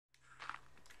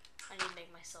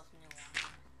make myself new armor.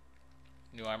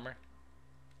 New armor?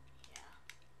 Yeah.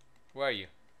 Where are you?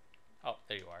 Oh,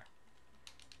 there you are.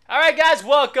 Alright guys,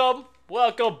 welcome.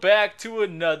 Welcome back to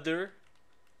another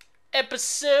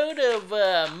episode of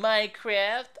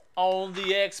Minecraft on the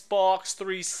Xbox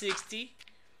 360.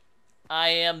 I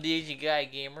am the Asian Guy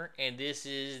Gamer, and this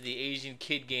is the Asian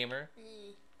Kid Gamer.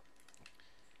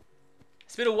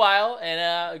 It's been a while,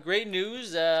 and great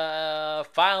news.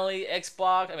 Finally,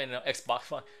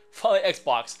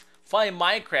 Finally,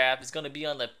 Minecraft is going to be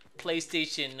on the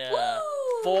PlayStation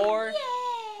 4 Yay!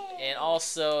 and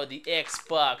also the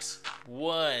Xbox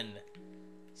One.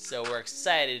 So we're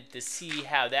excited to see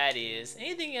how that is.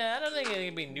 Anything? I don't think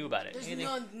anything new about it.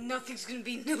 Nothing's gonna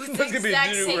be new. It's Nothing's the gonna be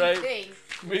exact new, same right? thing.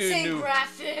 Maybe Same new.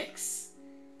 graphics.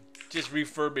 Just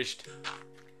refurbished.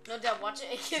 No doubt. Watch it.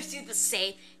 It gives you the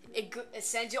same. It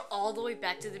sends you all the way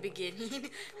back to the beginning.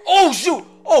 Oh shoot!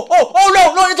 Oh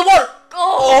no! Into water!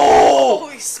 Oh!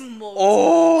 Holy smokes!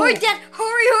 Oh! Hurry, Dad!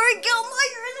 Hurry! Get on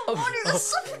you're in the water! That's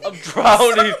suffocating! I'm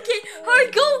drowning!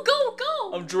 Hurry!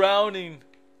 Go! I'm drowning.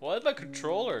 What is my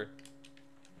controller?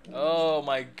 Oh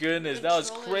my goodness, that was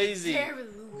crazy. Very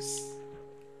loose.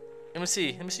 Let me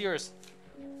see yours.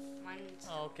 Mine's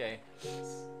Oh, okay.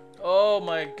 Oh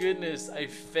my goodness, I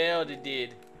failed. It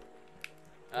did.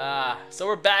 So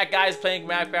we're back, guys, playing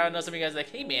Minecraft. I know some of you guys are like,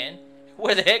 hey man,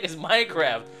 where the heck is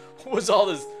Minecraft? What's all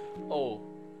this?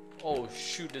 Oh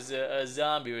shoot, there's a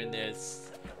zombie in there. It's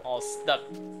all stuck.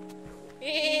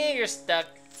 You're stuck.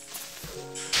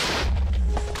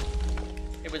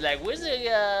 It was like,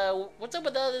 what's up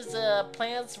with all this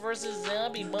Plants vs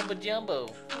Zombie mumbo jumbo?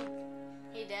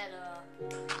 Hey Dad,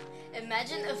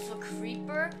 imagine if a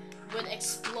creeper would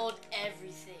explode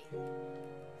everything.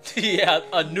 Yeah,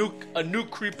 a nuke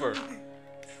creeper.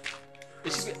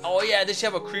 It should be, oh yeah, they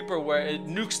should have a creeper where it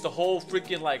nukes the whole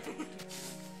freaking like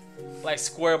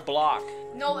square block.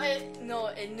 No, it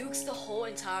nukes the whole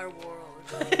entire world.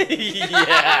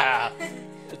 Yeah.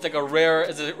 It's like a rare,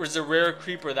 it's a rare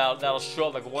creeper that'll show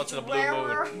up like once in a blue moon.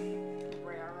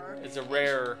 Rarer. It's a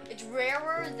rare. It's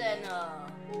rarer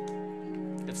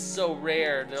than It's so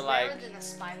rare. They're like rarer than a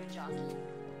spider jockey.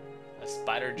 a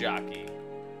spider jockey.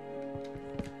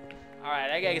 All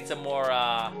right, I gotta get some more.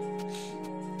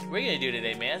 What are you gonna do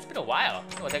today, man? It's been a while.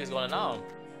 What the heck is going on?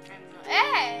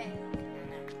 Hey!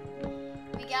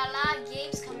 We got a lot of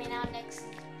games coming out next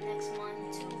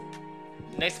month too.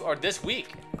 Next or this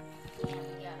week?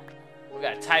 Yeah, We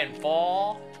got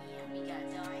Titanfall. we got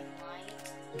Dying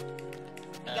Light.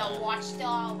 We got Watch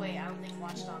Dogs. Wait, I don't think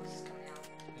Watch Dogs is coming out.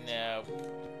 No.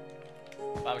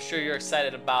 But I'm sure you're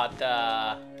excited about.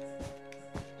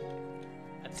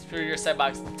 I'm sure you're excited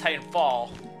about Titanfall.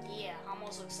 Yeah, I'm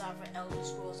also excited for Elder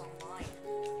Scrolls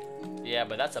Online. Yeah,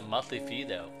 but that's a monthly fee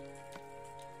though.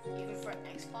 Even for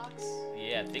Xbox?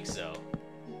 Yeah, I think so.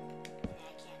 Nah,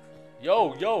 it can't be.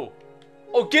 Yo!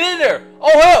 Oh, get in there!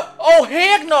 Oh hell! Oh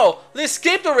heck no! They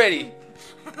escaped already!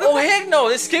 Oh heck no!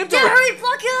 They escaped Yeah, already! hurry,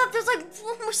 block it up! There's like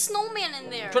one more snowman in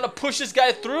there. I'm trying to push this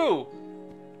guy through.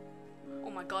 Oh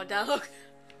my god, Dad, look!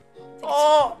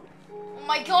 Oh! Oh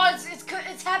my god,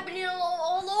 it's happening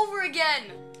all over again!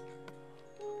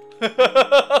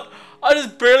 I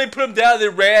just barely put him down. They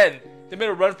ran. They made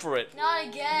a run for it. Not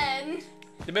again!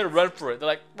 They made a run for it. They're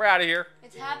like, we're out of here.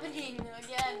 It's happening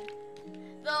again.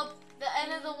 The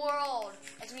end of the world,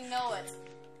 as we know it.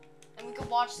 And we could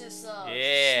watch this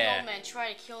snowman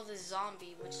try to kill this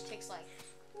zombie, which takes like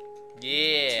 2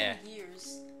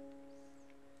 years.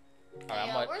 Alright,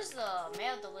 Hey, where's the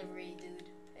mail delivery dude?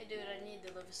 Hey dude, I need to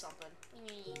deliver something. We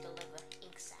need to deliver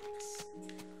ink sacks.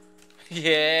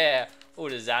 Yeah. Oh,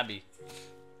 the zombie.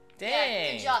 Yeah,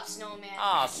 Dang. good job, snowman.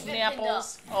 Aw, Keep it pinned up.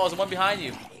 snapples. Oh, there's one behind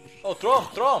you. Oh, throw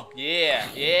him.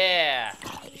 Yeah.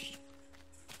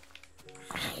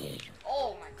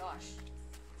 Oh my gosh.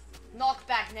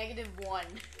 Knockback -1. Alright,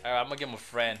 I'm gonna give him a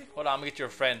friend. Hold on, I'm gonna get you a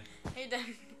friend. Hey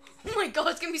then. Oh my god,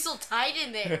 it's gonna be so tight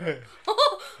in there.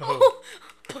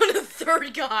 Put a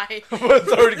third guy. What a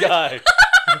third guy.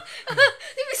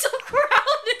 It'd be so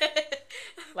crowded.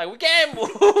 Like, we can't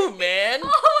move, man.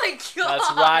 Oh my god.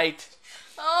 That's right.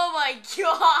 Oh my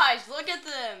gosh, look at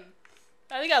them.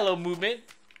 They got a little movement.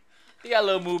 Got a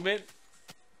little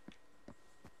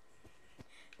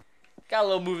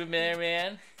movement there,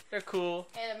 man. They're cool.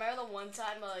 Hey, remember the one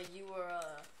time you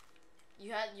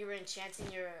were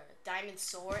enchanting your diamond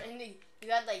sword and you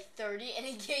had like 30 and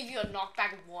it gave you a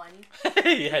knockback 1?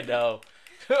 Yeah, I know.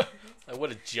 Like,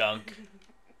 what a junk.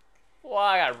 Well,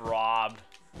 I got robbed.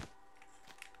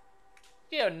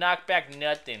 You know, knockback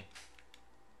nothing.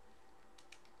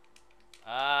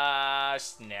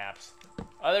 Snaps.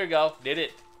 Oh, there we go. Did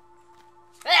it.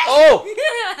 Oh!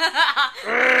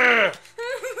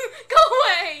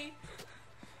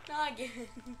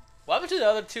 the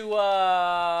other two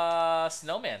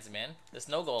snowmans, man? The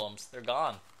snow golems. They're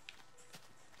gone.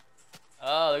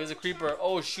 Oh, there's a creeper.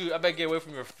 Oh, shoot. I better get away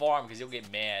from your farm because you'll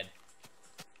get mad.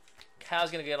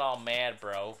 Cow's gonna get all mad,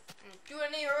 bro. Do I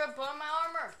need to hurry up on my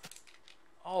armor?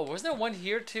 Oh, wasn't there one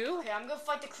here, too? Okay, I'm gonna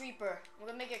fight the creeper. I'm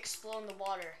gonna make it explode in the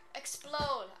water.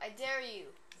 Explode! I dare you.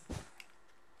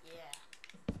 Yeah.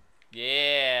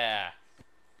 Yeah.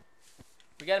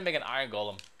 We gotta make an iron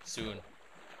golem soon.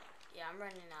 Yeah, I'm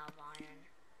running out of iron.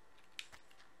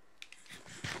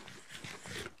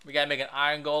 We gotta make an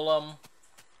iron golem.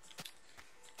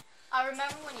 I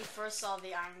remember when you first saw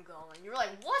the iron golem. You were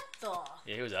like, what the?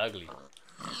 Yeah, he was ugly.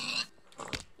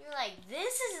 You're like,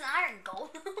 this is an iron golem?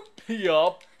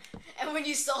 Yup. And when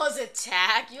you saw his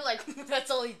attack, you're like, that's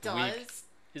all he does? Weak.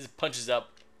 He just punches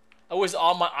up. I waste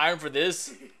all my iron for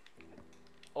this.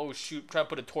 Oh shoot, try to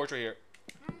put a torch right here.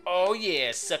 Oh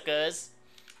yeah, suckers.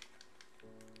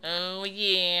 Oh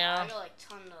yeah. I got like a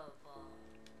ton of,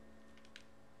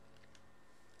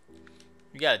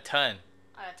 You got a ton.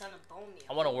 I got a ton of bone meal.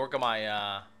 I wanna work on my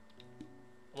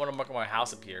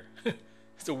house up here.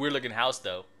 It's a weird looking house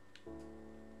though.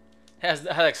 It has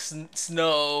like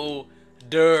snow,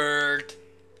 dirt,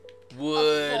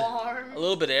 wood, a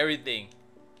little bit of everything.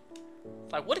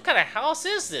 Like, what kind of house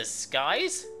is this,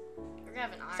 guys? We're gonna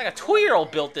have an iron It's like a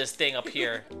 2-year-old built this thing up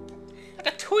here. Like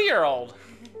a 2-year-old.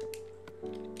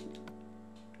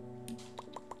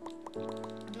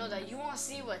 No, that you want to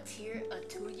see what a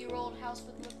 2-year-old house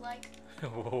would look like?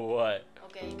 What?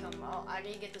 Okay, come. Oh, I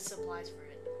need to get the supplies for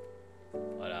it.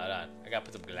 Hold on. I gotta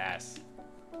put some glass.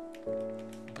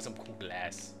 Put some cool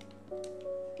glass.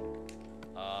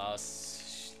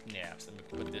 Snaps. Let me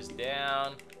put this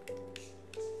down.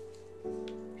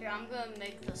 Here, I'm gonna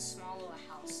make the smaller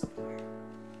house somewhere.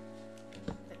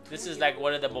 This is like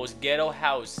one of the most ghetto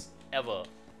house ever.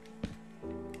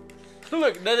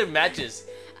 Look, nothing matches.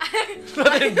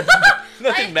 Nothing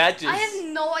matches. I have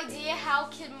no idea how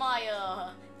can my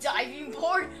diving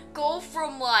board go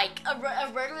from like a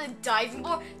regular diving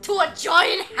board to a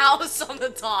giant house on the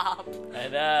top. I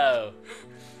know.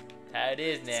 How it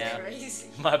is now. Crazy.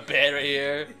 My bed right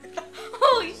here.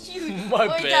 Holy shoot. My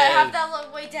wait, bed. Dad, have that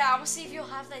look. Wait, Dad, I'm gonna see if you'll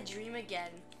have that dream again.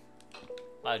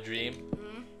 My dream?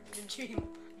 The dream.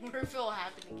 Wonder if it'll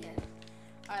happen again.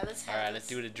 Alright, let's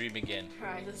do the dream again.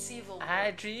 Alright, let's see if it'll work.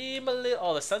 I dream a little.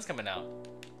 Oh, the sun's coming out.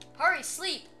 Hurry,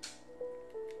 sleep.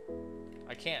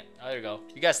 I can't. Oh, there you go.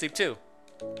 You gotta sleep too.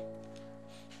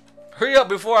 Hurry up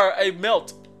before I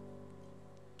melt.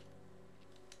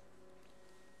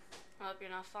 I hope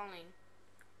you're not falling.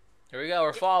 Here we go.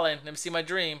 We're falling. Let me see my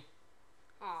dream.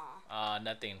 Aw.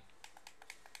 Nothing.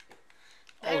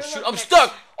 Better Oh shoot! look I'm next stuck.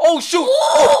 time. Oh shoot!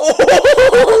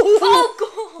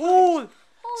 Oh god!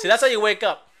 See, that's how you wake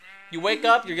up. You wake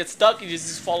up, you get stuck, you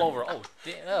just fall over. Oh,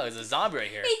 damn! Oh, there's a zombie right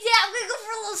here. Hey, Dad, I'm gonna go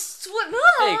for a little swim.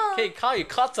 Hey, Kyle, you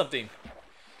caught something.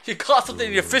 You caught something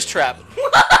in your fish trap. Holy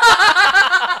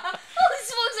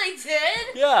smokes, I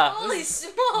did? Yeah. Holy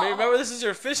smokes. Remember, this is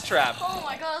your fish trap. Oh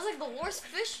my god, that's like the worst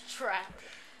fish trap.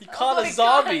 You caught a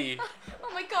zombie. God.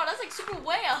 Oh my god, that's like super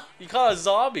whale. You caught a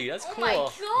zombie. That's cool.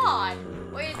 Oh my god.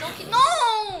 Wait, don't keep.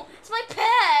 No! It's my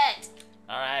pet.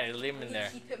 Alright, leave him in there.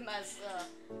 Keep him as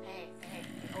Hey,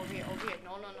 over here.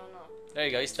 No. There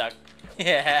you go, he's stuck.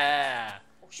 Yeah.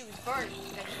 Oh shoot, he's burning.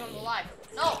 I gotta keep him alive.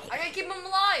 No, I gotta keep him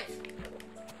alive.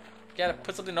 You gotta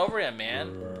put something over him, man.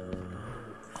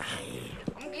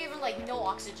 I'm giving like no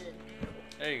oxygen.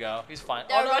 There you go. He's fine.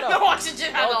 There, Oh, no. no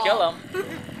oxygen at all. Kill him.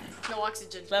 No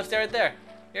oxygen. Left there, right there.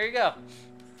 Here you go.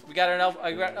 We got enough.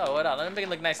 Oh, hold on. Let me make it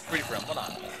look nice and pretty for him. Hold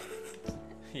on.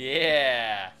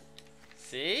 Yeah.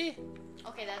 See?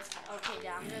 Okay, Dad. I'm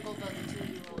gonna go build a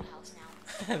 2-year-old house now.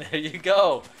 There you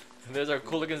go. There's our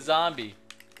cool looking zombie.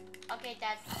 Okay,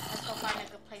 Dad. Let's go find a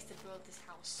good place to build this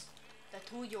house. The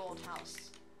 2-year-old house.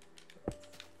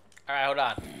 Alright, hold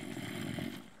on.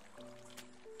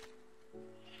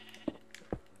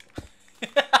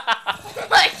 Oh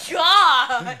my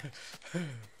god!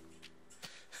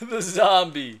 The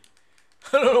zombie.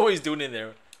 I don't know what he's doing in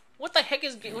there. What the heck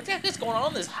is going on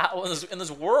in this house, in this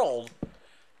world?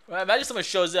 Imagine someone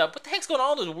shows up. What the heck's going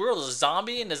on in this world? There's a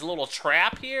zombie in this little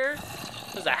trap here.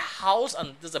 There's a house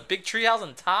on. There's a big tree house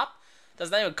on top.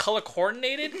 That's not even color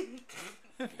coordinated.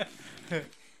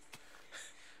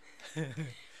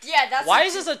 Yeah, that's. Why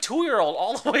is this a 2-year-old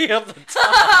all the way up the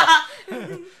top?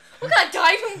 What kind of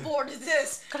diving board is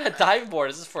this? What kind of diving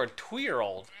board is this for a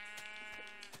 2-year-old?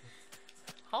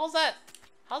 How's that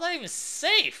even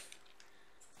safe?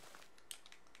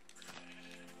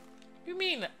 You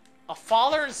mean a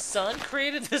father and son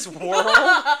created this world?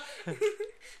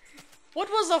 What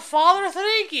was the father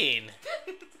thinking?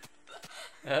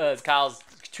 It's Kyle's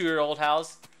 2-year-old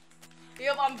house.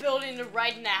 Yep, I'm building it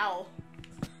right now.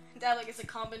 That like it's a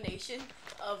combination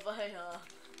of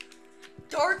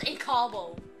dirt and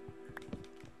cobble.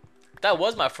 That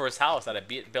was my first house that I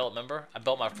built. Remember? I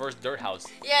built my first dirt house.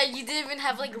 Yeah, you didn't even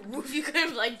have like a roof. You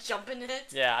couldn't like jump in it.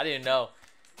 Yeah, I didn't know.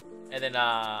 And then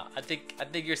I think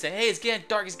you're saying, hey, it's getting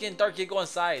dark. It's getting dark. You go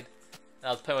inside. And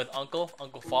I was playing with Uncle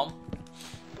Fum.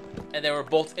 And then we're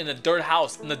both in the dirt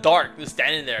house in the dark. We were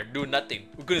standing there doing nothing.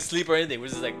 We couldn't sleep or anything. We were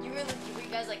just like. Were you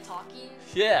guys like talking?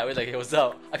 Yeah, we were like, hey, what's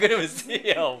up? I couldn't even see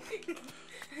him.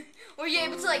 Were you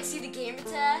able to like see the gamer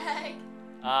tag?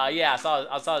 Yeah, I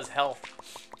saw his health,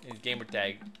 his gamer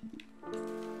tag.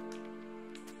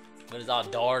 But it's all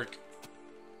dark.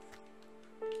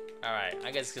 All right,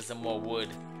 I guess get some more wood.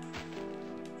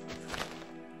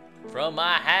 From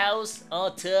my house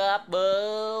on top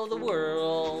of the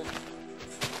world.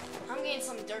 I'm getting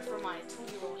some dirt for my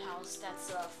 2-year-old house.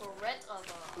 That's for rent of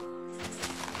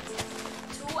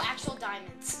 2 actual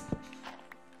diamonds.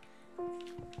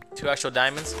 2 actual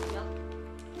diamonds? Yep.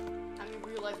 I mean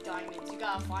real life diamonds. You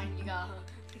gotta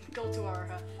go to our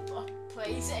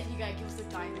place and you gotta give us the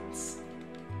diamonds.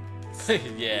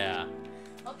 Yeah.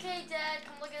 Okay, Dad,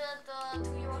 come look at the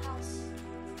 2-year-old house.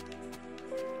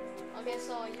 Okay,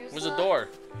 so here's Where's the door?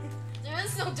 There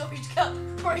is no door. You just gotta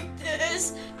break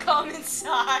this, come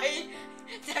inside,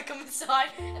 Dad, come inside,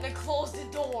 and then close the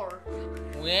door.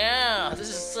 Yeah, this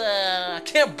is I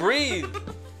can't breathe.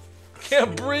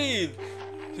 Can't breathe.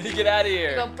 You get out of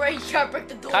here. You gotta break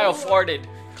the door. Kyle farted.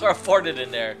 Kyle farted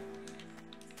in there.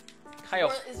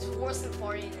 Kyle. It's worse than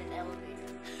farting in an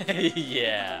elevator.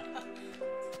 Yeah.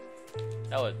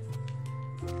 That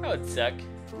would suck.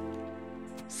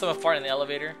 Someone fart in the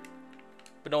elevator,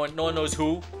 but no one knows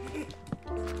who.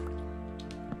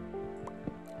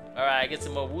 All right, get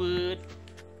some more wood.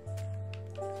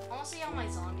 I wanna see how my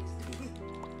zombies do.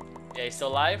 Yeah, he's still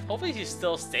alive. Hopefully, he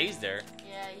still stays there.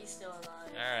 Yeah, he's still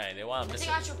alive. All right, they want him. I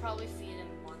think I should probably feed him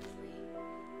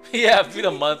monthly. Yeah, feed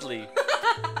him monthly.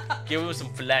 Give him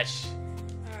some flesh.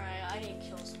 Alright, I need to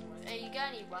kill someone. Hey, you got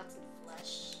any rotten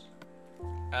flesh?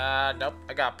 Nope.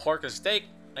 I got pork and steak.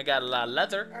 I got a lot of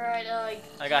leather. Alright,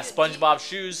 I got SpongeBob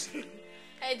shoes.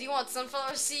 Hey, do you want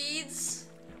sunflower seeds?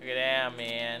 Look at that,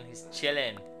 man. He's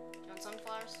chilling. You want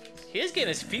sunflower seeds? He is getting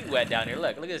his feet wet down here.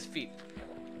 Look at his feet.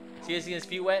 See his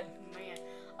feet wet? Man,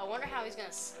 I wonder how he's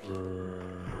gonna sleep.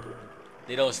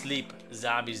 They don't sleep.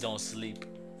 Zombies don't sleep.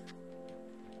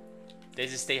 They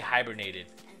just stay hibernated.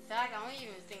 In fact, I don't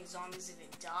even think zombies even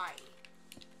die.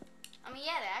 I mean,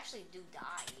 yeah, they actually do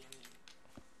die.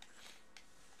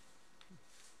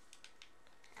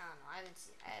 I don't know. I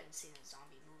haven't seen a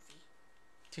zombie movie.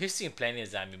 You've seen plenty of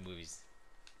zombie movies.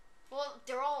 Well,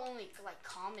 they're all only like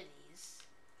comedies.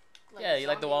 Like Yeah, you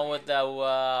like the one with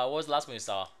what was the last one you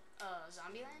saw?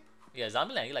 Zombieland? Yeah,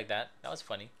 Zombieland. You like that? That was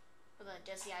funny. With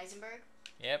Jesse Eisenberg?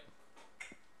 Yep.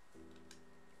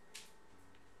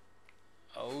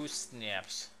 Oh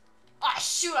snaps! Ah,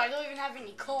 shoot! I don't even have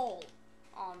any coal.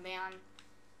 Oh man,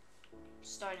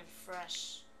 starting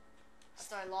fresh.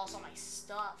 I lost all my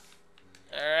stuff.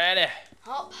 Alrighty.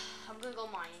 Oh, I'm gonna go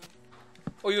mining.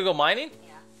 Oh, you gonna go mining?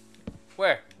 Yeah.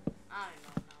 Where? I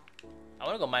don't know. I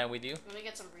wanna go mine with you. Let me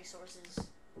get some resources.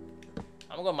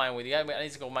 I'm gonna go mine with you. I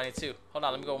need to go mining too. Hold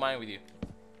on, let me go mine with you.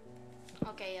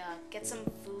 Okay, get some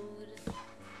food.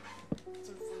 Get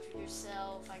some food for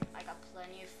yourself. I got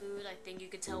plenty of food. I think you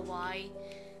could tell why.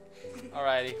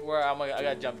 Alrighty, I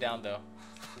gotta jump down though.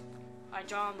 Alright,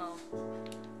 Drama.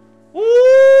 Woo!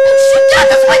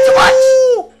 That's way too much!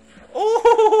 Ooh!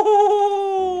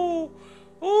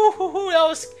 Ooh! That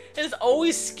was. It's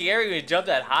always scary when you jump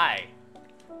that high.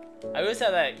 I always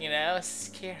have that,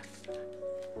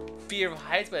 fear of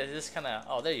heights, but it's just kind of.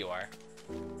 Oh, there you are.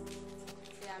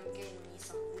 Yeah, I'm getting me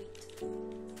some wheat.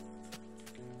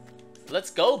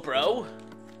 Let's go, bro.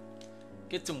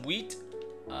 Get some wheat.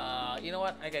 You know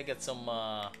what? I gotta get some.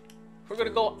 We're gonna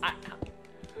go.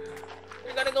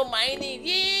 We're gonna go mining.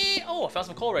 Yeah! Oh, I found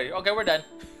some coal already. Okay, we're done.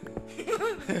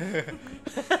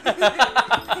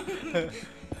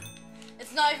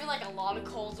 It's not even like a lot of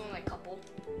coal, it's only like a couple.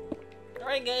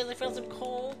 Alright, guys, I found some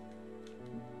coal.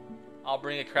 I'll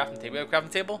bring a crafting table. You have a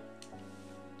crafting table?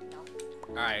 No.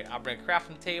 Alright, I'll bring a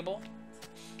crafting table.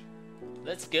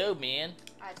 Let's go, man.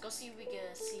 Alright, let's go see if we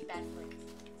can see Bad Flick.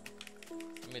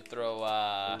 Let me throw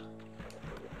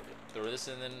this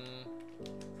in then.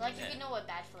 Like if you know what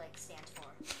Bad Flick stands for.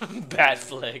 Bad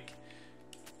Flick.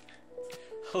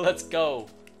 Let's go.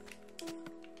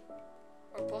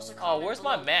 Or post a comment where's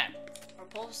below. my map? Or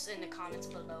post in the comments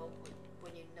below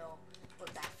when you know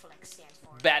what Bad Flick stands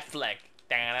for. Bad Flick.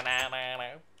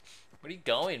 Where are you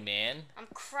going, man? I'm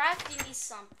crafting me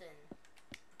something.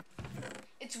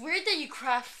 It's weird that you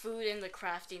craft food in the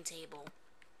crafting table.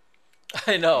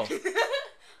 I know.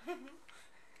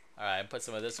 Alright, put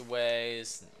some of this away.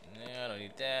 No, I don't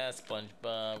need that.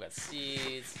 SpongeBob, got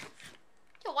seeds.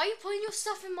 Yo, why are you putting your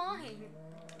stuff in mine?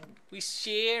 We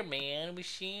share, man. We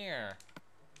share.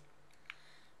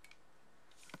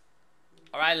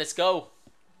 Alright, let's go.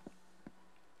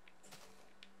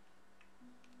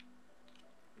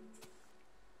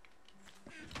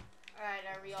 Alright,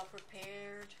 are we all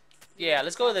prepared? Yeah,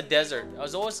 let's go to the desert.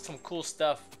 There's always some cool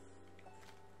stuff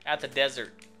at the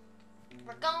desert.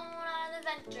 We're going on an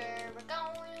adventure. We're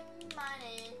going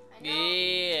mining. I know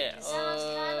Yeah. it sounds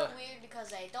kind of weird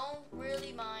because I don't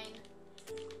really mine.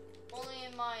 Only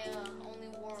in my only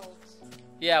worlds.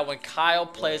 Yeah, when Kyle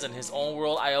plays on his own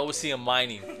world, I always see him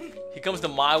mining. He comes to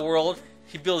my world,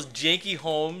 he builds janky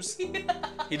homes.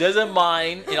 He doesn't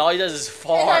mine, and all he does is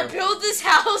farm. And I build this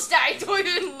house that I don't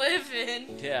even live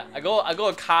in. Yeah, I go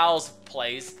to Kyle's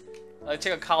place. I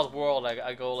check out Kyle's world.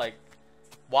 I go like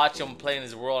watch him play in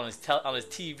his world on his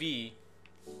TV.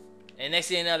 And next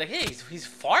thing you know, like, hey, he's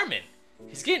farming.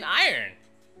 He's getting iron.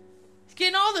 He's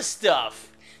getting all this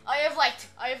stuff. I have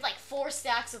like 4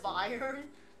 stacks of iron.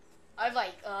 I have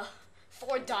like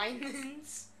 4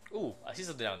 diamonds. Ooh, I see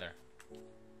something down there.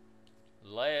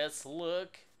 Let's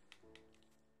look.